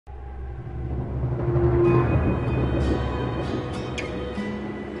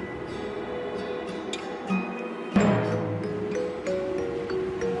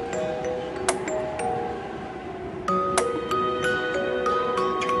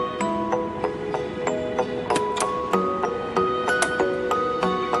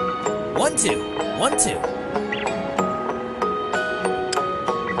1, 2. 1, 2.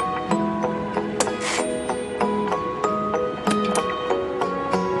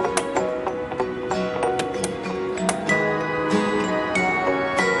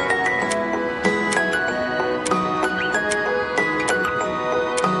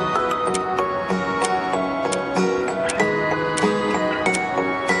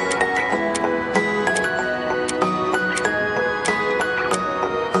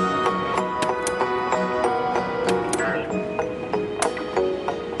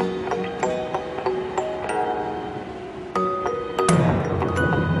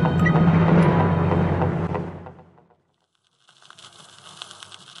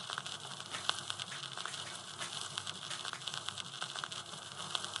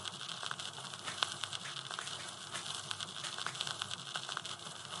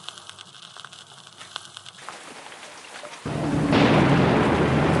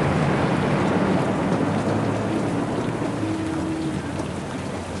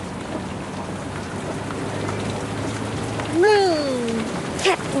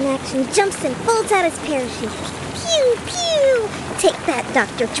 Captain Action jumps and folds out his parachute. Pew, pew! Take that,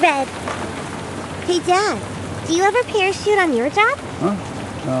 Dr. Dread. Hey, Dad, do you ever parachute on your job? Huh?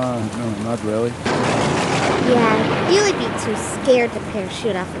 No, not really. Yeah, you would be too scared to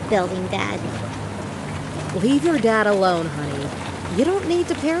parachute off a building, Dad. Leave your dad alone, honey. You don't need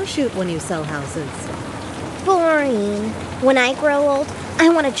to parachute when you sell houses. Boring. When I grow old, I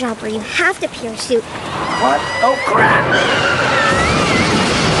want a job where you have to parachute. What? Oh, crap!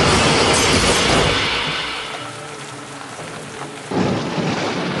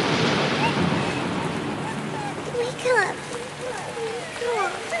 Wake up. Come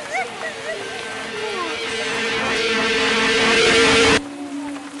on.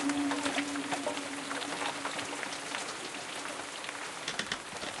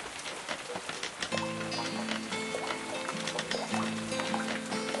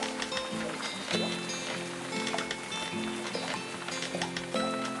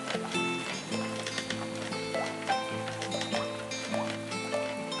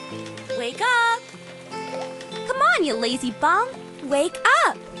 Wake up! Come on, you lazy bum! Wake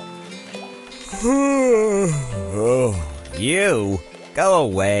up! Oh, you? Go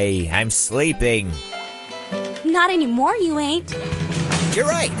away. I'm sleeping. Not anymore, you ain't. You're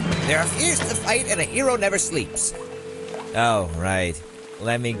right. There are fears to fight and a hero never sleeps. Oh, right.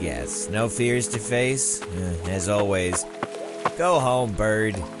 Let me guess. No fears to face? As always. Go home,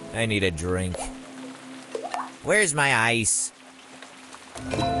 bird. I need a drink. Where's my ice?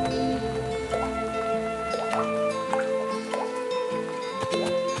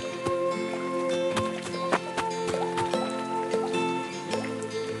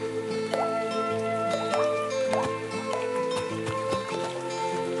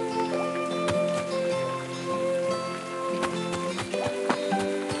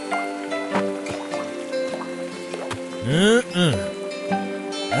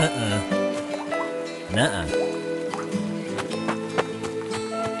 Nuh-uh.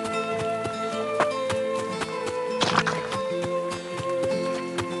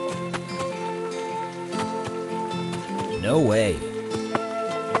 No way.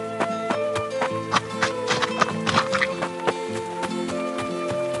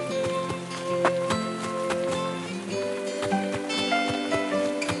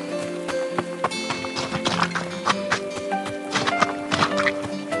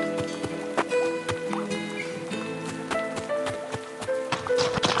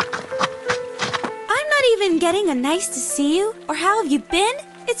 Getting a nice to see you, or how have you been?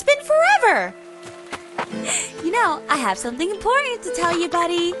 It's been forever. You know, I have something important to tell you,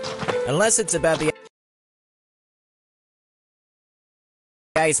 buddy. Unless it's about the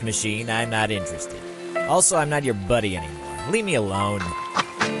ice machine, I'm not interested. Also, I'm not your buddy anymore. Leave me alone.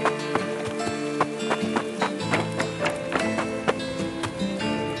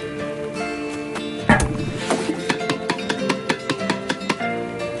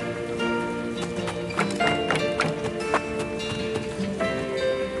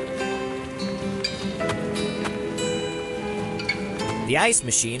 The ice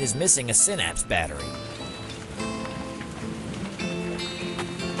machine is missing a synapse battery.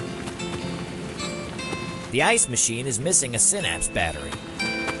 The ice machine is missing a synapse battery.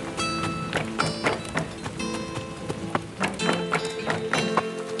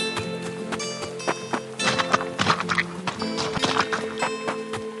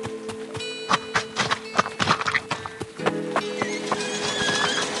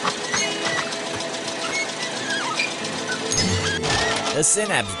 The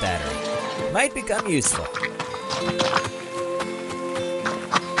synapse battery might become useful.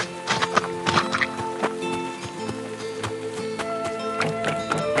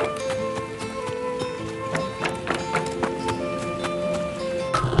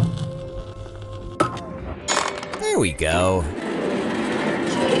 we go.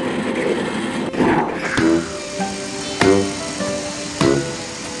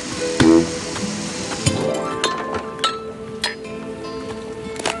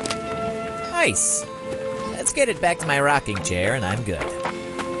 Nice. Let's get it back to my rocking chair and I'm good.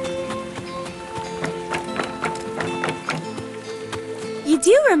 You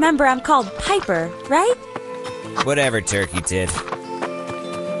do remember I'm called Piper, right? Whatever, Turkey Tit.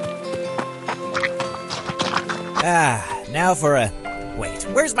 Now for a... Wait,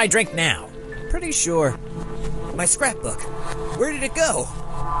 where's my drink now? Pretty sure... My scrapbook. Where did it go?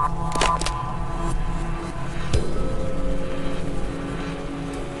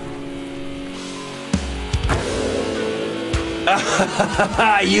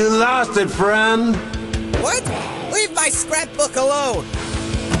 You lost it, friend. What? Leave my scrapbook alone!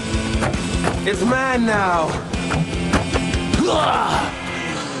 It's mine now.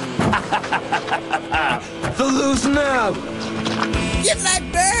 So loosen up. Give that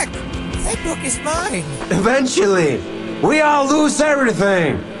back! That book is mine! Eventually, we all lose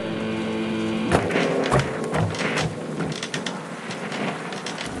everything.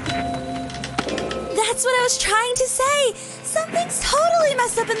 That's what I was trying to say. Something's totally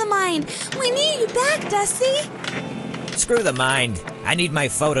messed up in the mind. We need you back, Dusty. Screw the mind. I need my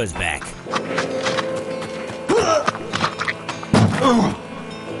photos back.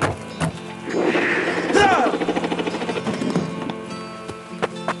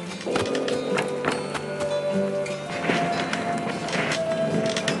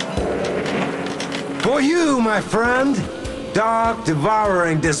 For you, my friend. Dark,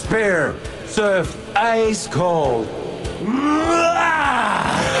 devouring despair. Served ice cold.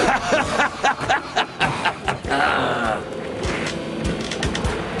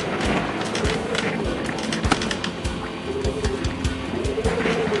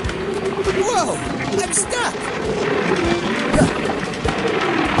 Whoa! I'm stuck!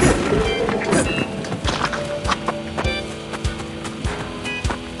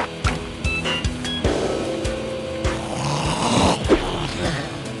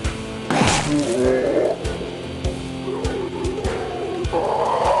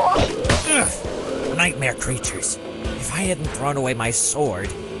 Nightmare creatures. If I hadn't thrown away my sword...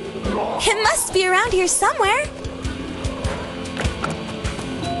 It must be around here somewhere.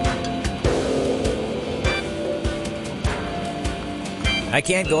 I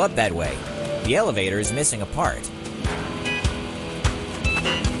can't go up that way. The elevator is missing a part.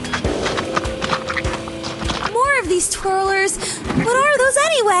 More of these twirlers. What are those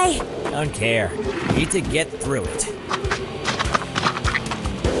anyway? Don't care. Need to get through it.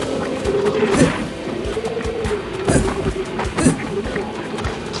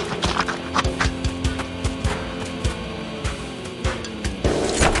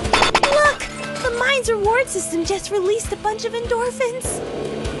 Reward system just released a bunch of endorphins.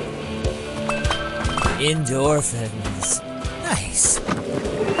 Endorphins. Nice.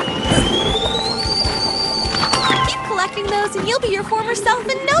 Keep collecting those and you'll be your former self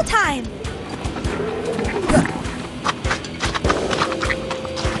in no time.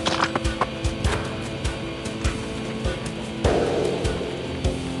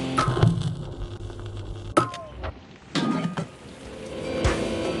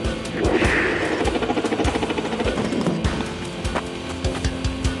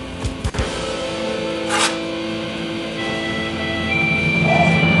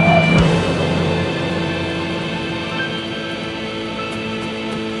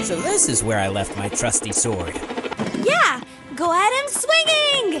 So this is where I left my trusty sword. Yeah, go at him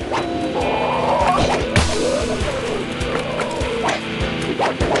swinging!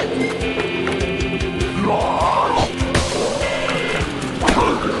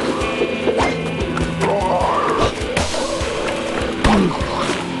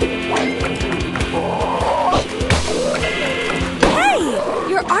 Hey,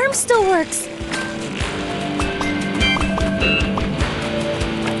 your arm still works.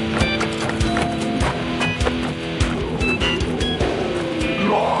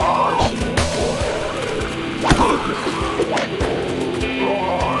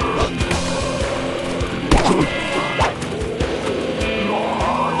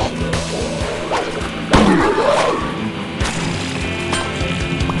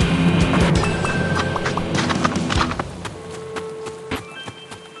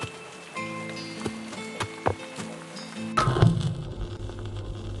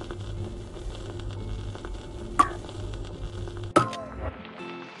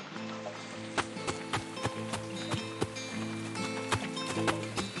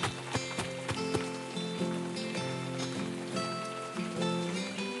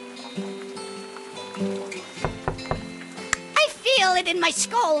 feel it in my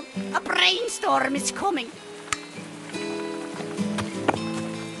skull. A brainstorm is coming.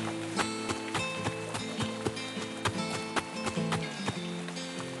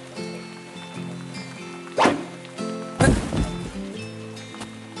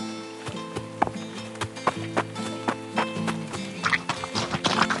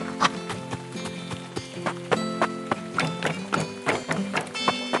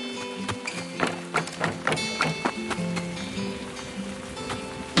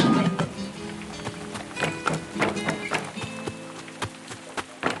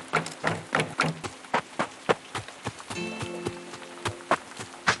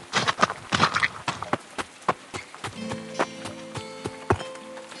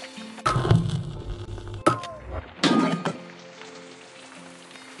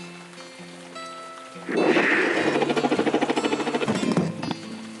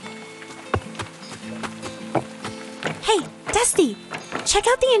 Dusty, check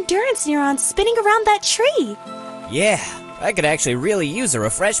out the endurance neuron spinning around that tree. Yeah, I could actually really use a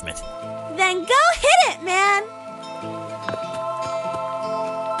refreshment. Then go hit it, man!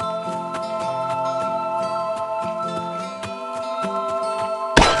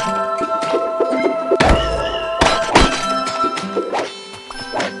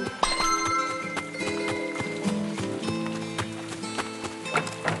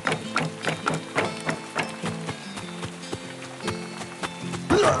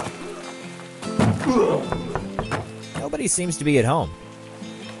 Nobody seems to be at home.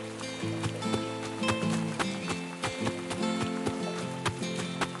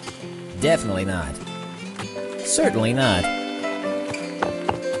 Definitely not. Certainly not.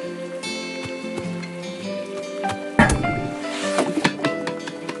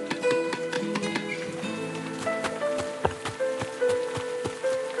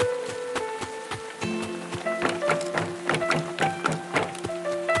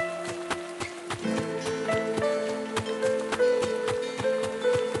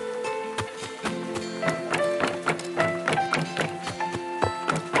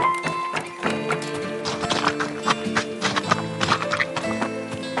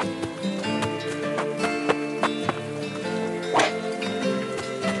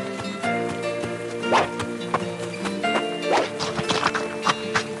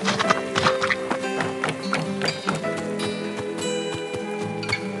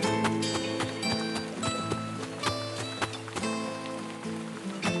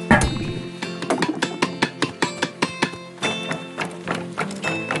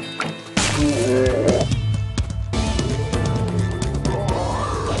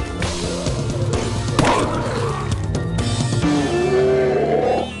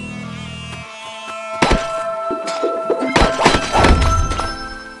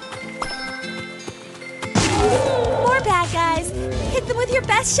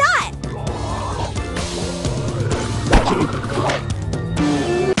 Best shot!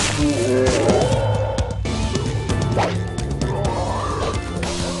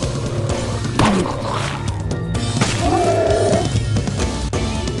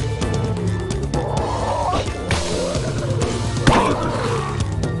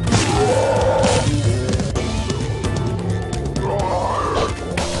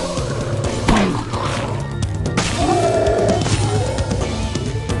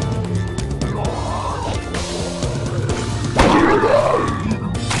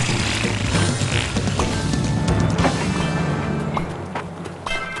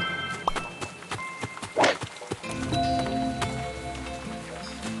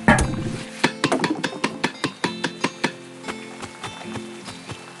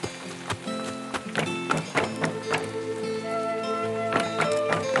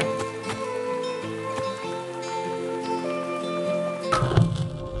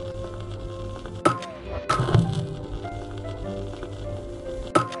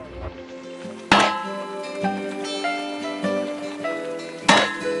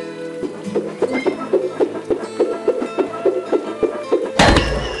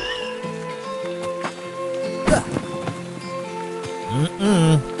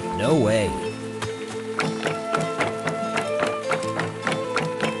 No way.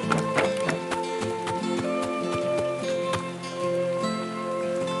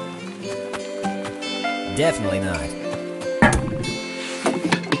 Definitely not.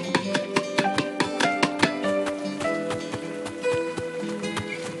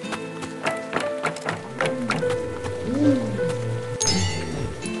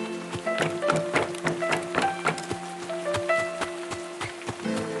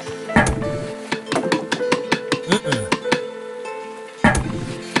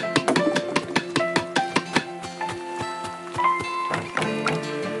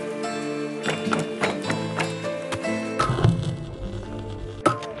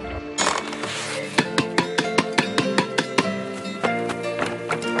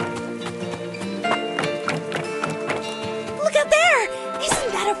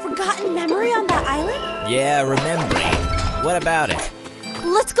 Yeah, remembering. What about it?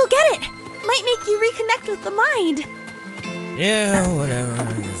 Let's go get it. Might make you reconnect with the mind. Yeah, whatever.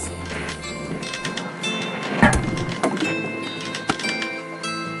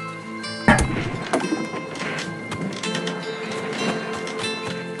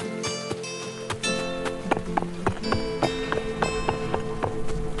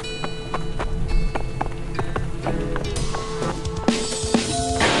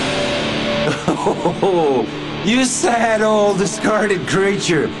 Oh, you sad old discarded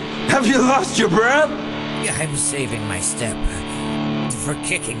creature. Have you lost your breath? I'm saving my step for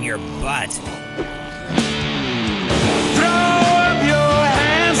kicking your butt. Throw up your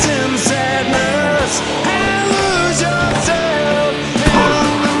hands in sadness and lose yourself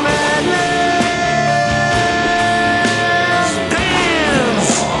in the madness.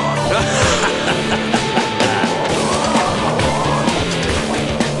 Dance!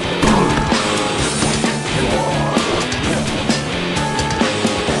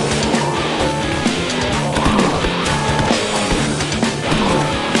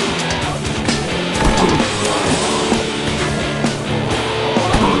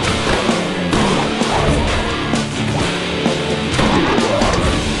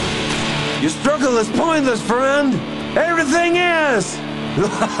 Your struggle is pointless, friend. Everything is.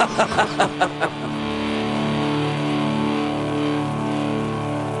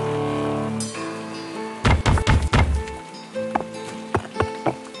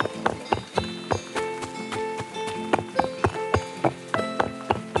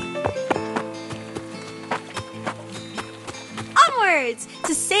 Onwards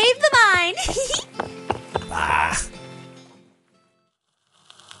to save the mind. Bah.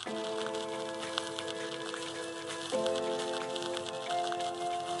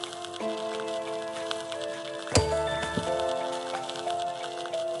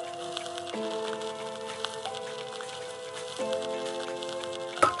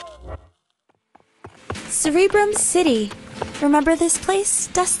 Cerebrum City. Remember this place,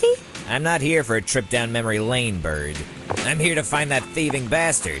 Dusty? I'm not here for a trip down memory lane, Bird. I'm here to find that thieving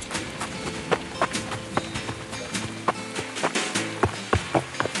bastard.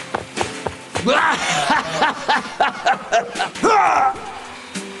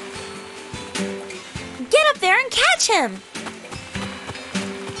 Get up there and catch him!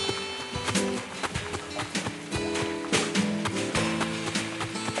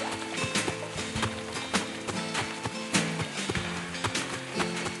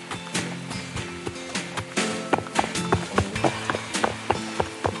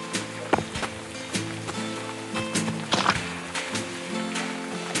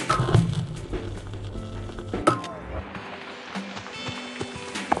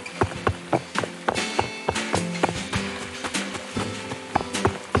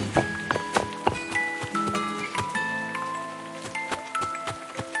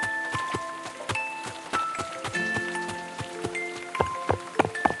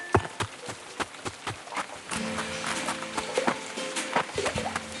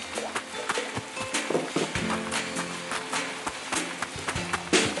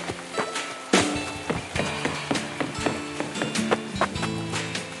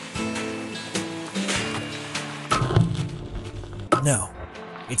 No.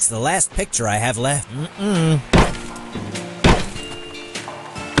 It's the last picture I have left.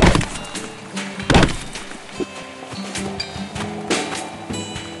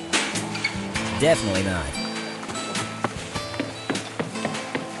 Definitely not.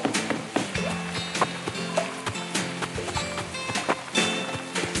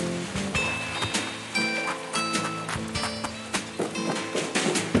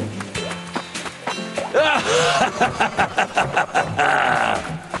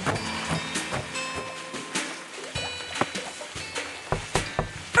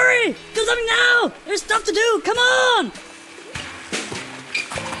 Hurry! Do something now! There's stuff to do! Come on!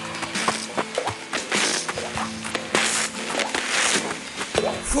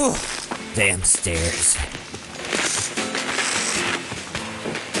 Whew. Damn stairs.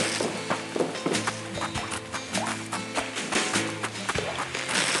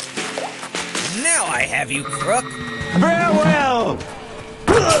 Now I have you, crook. Farewell!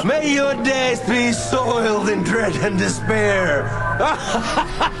 May your days be soiled in dread and despair.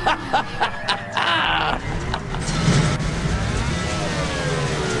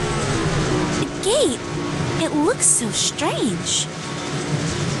 The gate. It looks so strange.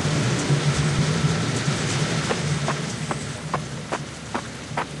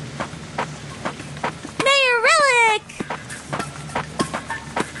 Mayor Relic!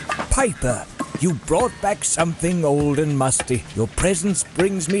 Piper, you brought back something old and musty. Your presence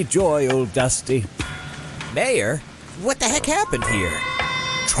brings me joy, old Dusty. Mayor, what the heck happened here?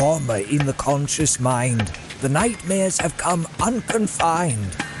 Trauma in the conscious mind. The nightmares have come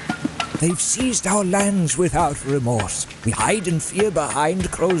unconfined. They've seized our lands without remorse. We hide in fear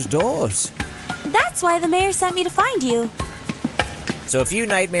behind closed doors. That's why the mayor sent me to find you. So a few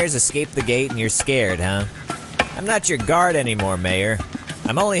nightmares escaped the gate and you're scared, huh? I'm not your guard anymore, Mayor.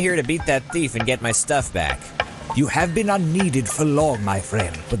 I'm only here to beat that thief and get my stuff back. You have been unneeded for long, my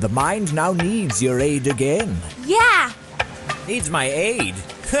friend, but the mind now needs your aid again. Yeah! Needs my aid?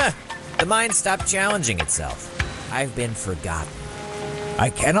 The mind stopped challenging itself. I've been forgotten. I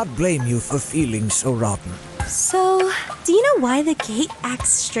cannot blame you for feeling so rotten. So, do you know why the gate acts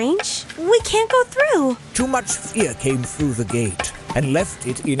strange? We can't go through. Too much fear came through the gate and left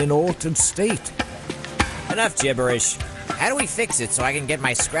it in an altered state. Enough gibberish. How do we fix it so I can get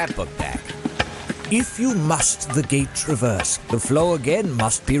my scrapbook back? If you must the gate traverse, the flow again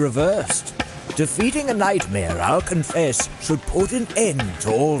must be reversed. Defeating a nightmare, I'll confess, should put an end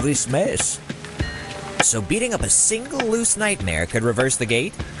to all this mess. So beating up a single loose nightmare could reverse the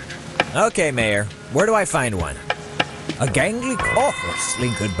gate? Okay, Mayor. Where do I find one? A gangly corpus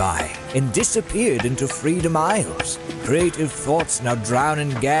slinkered by and disappeared into Freedom Isles. Creative thoughts now drown in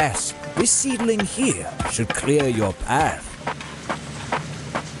gas. This seedling here should clear your path.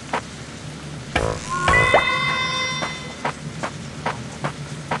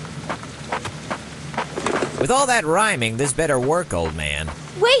 With all that rhyming, this better work, old man.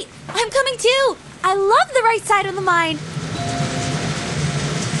 Wait, I'm coming too! I love the right side of the mine!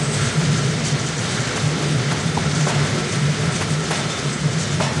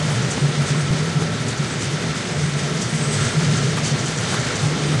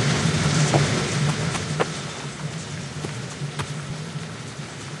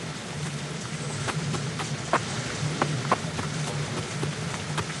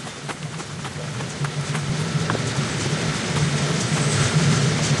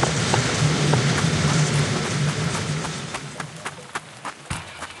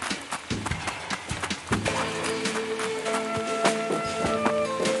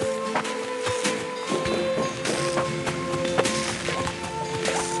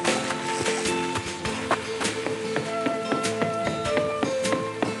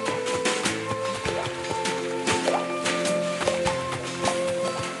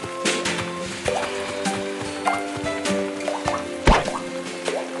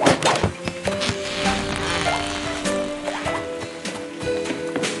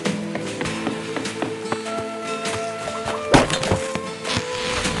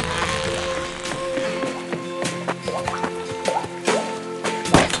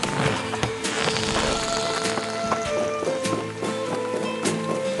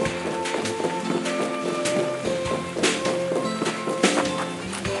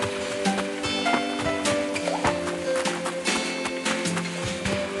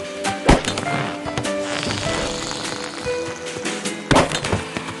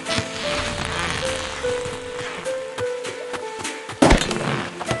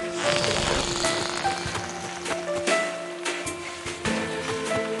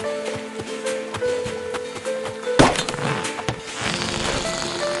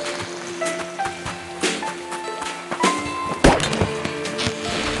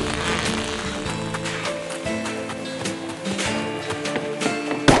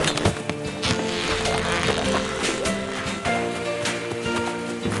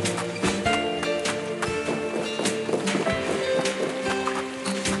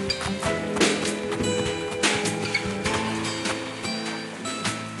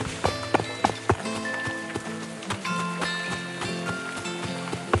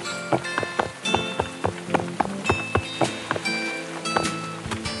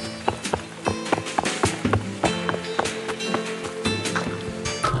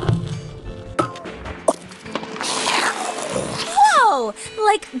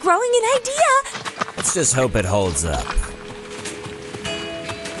 Like growing an idea. Let's just hope it holds up.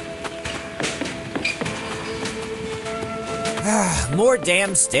 More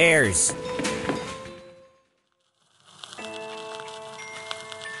damn stairs.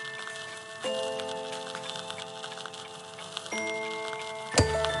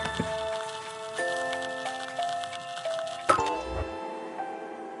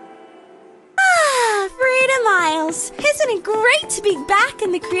 Freedom Isles. Isn't it great to be back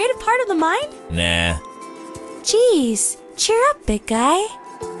in the creative part of the mine? Nah. Jeez, cheer up, big guy.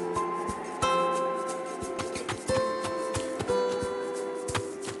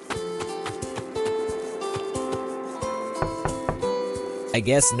 I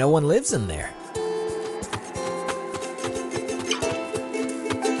guess no one lives in there.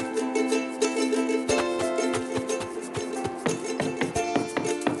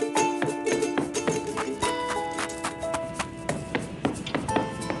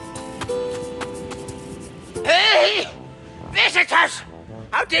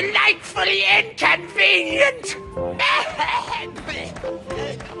 delightfully inconvenient!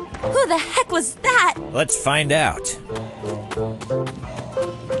 Who the heck was that? Let's find out.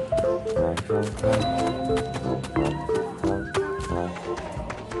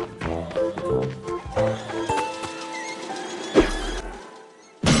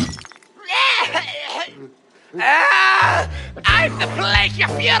 I'm the plague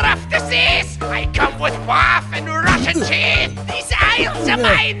of fear of disease! I come with waff and rotten teeth! These isles are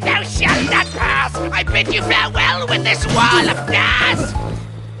mine, thou shalt not pass! I bid you farewell with this wall of gas!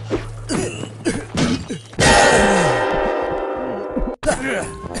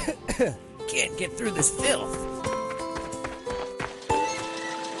 Can't get through this filth.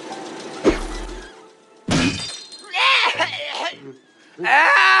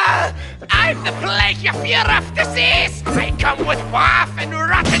 I'm the plague of fear of disease! I come with waff and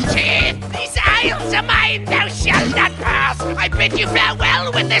rotten teeth! These isles are mine, thou shalt not pass! I bid you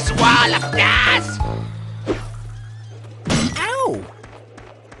farewell with this wall of gas! Ow!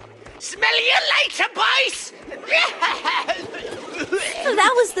 Smell you later, boys!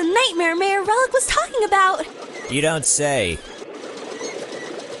 That was the nightmare Mayor Relic was talking about. You don't say.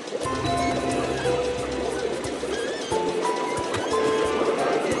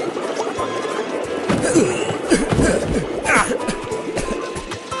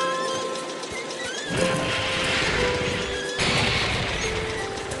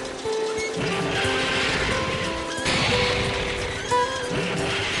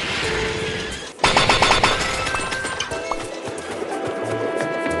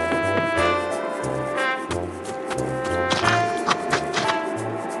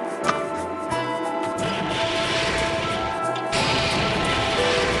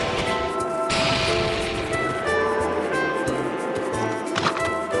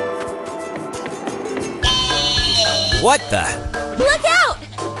 What the? Look out!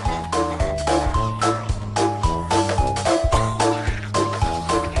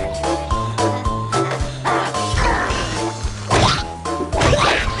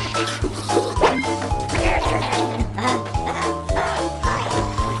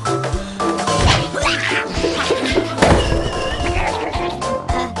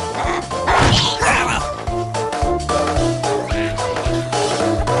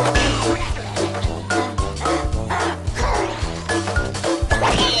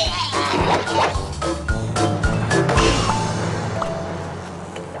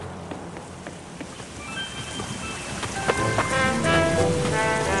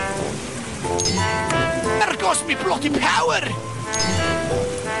 There goes me bloody power!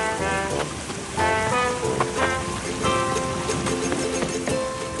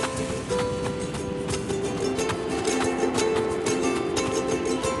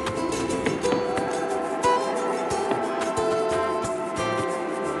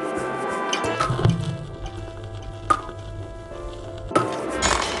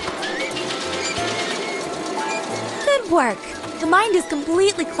 Good work. The mind is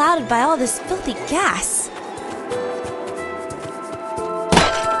completely clouded by all this filthy gas.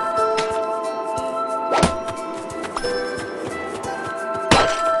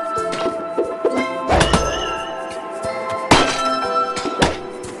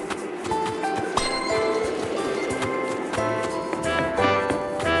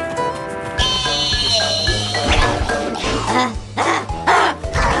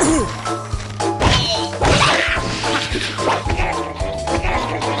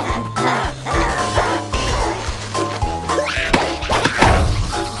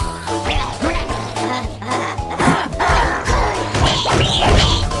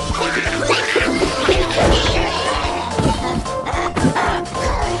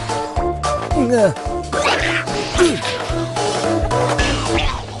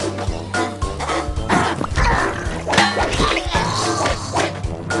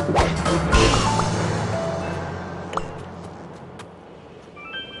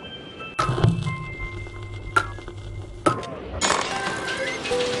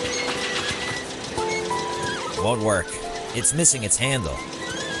 Won't work. It's missing its handle.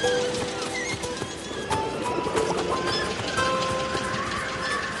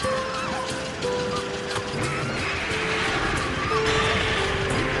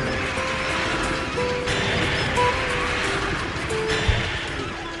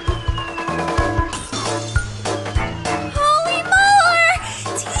 Holy molar!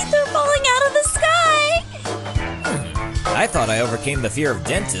 Teeth are falling out of the sky! I thought I overcame the fear of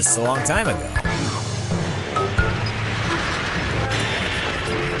dentists a long time ago.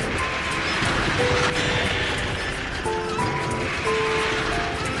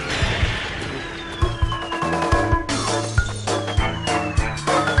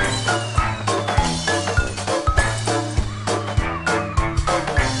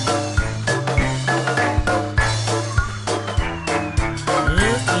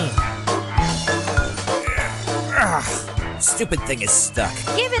 stupid thing is stuck.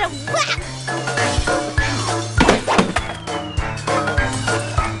 Give it a whack!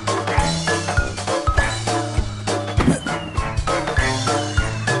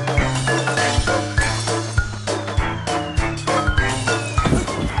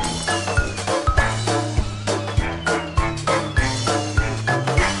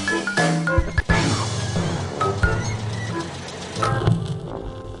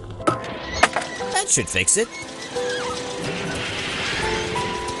 That should fix it.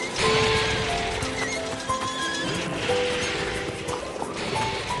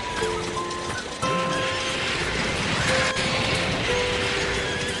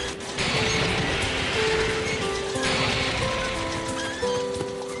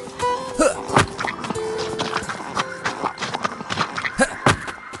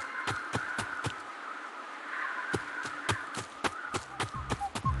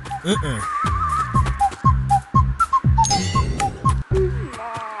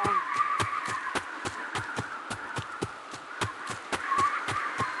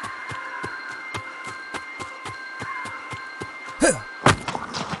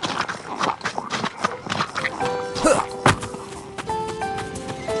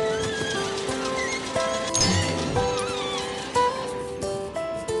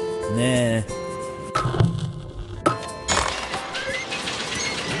 Nah.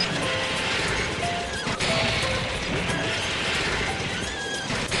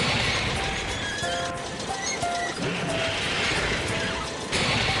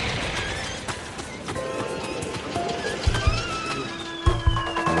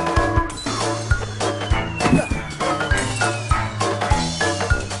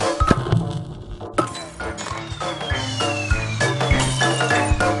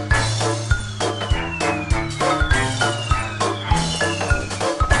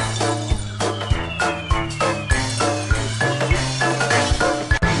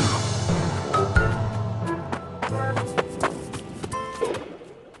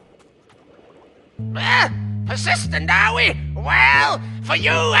 Persistent, are we? Well, for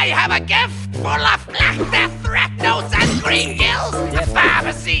you I have a gift full of black death, red nose, and green gills. A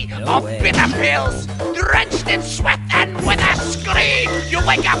pharmacy of bitter pills, drenched in sweat and with a scream. You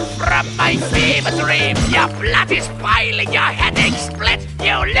wake up from my fever dream. Your blood is boiling, your headache split.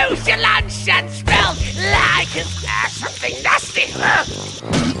 You lose your lunch and smell like something nasty.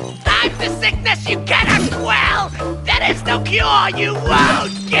 I'm the sickness you cannot quell. There is no cure, you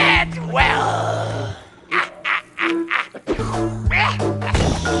won't get well.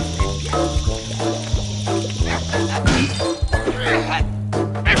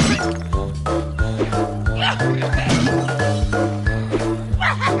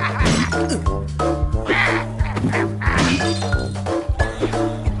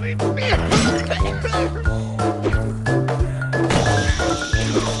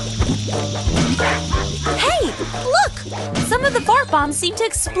 Hey, look! Some of the fart bombs seem to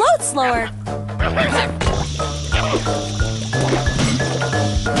explode slower.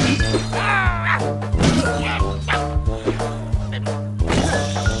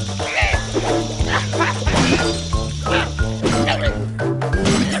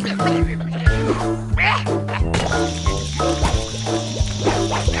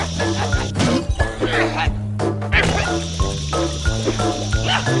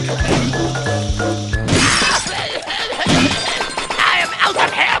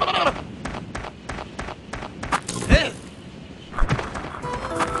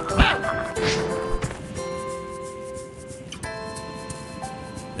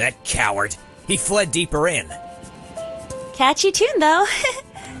 That coward. He fled deeper in. Catchy tune, though.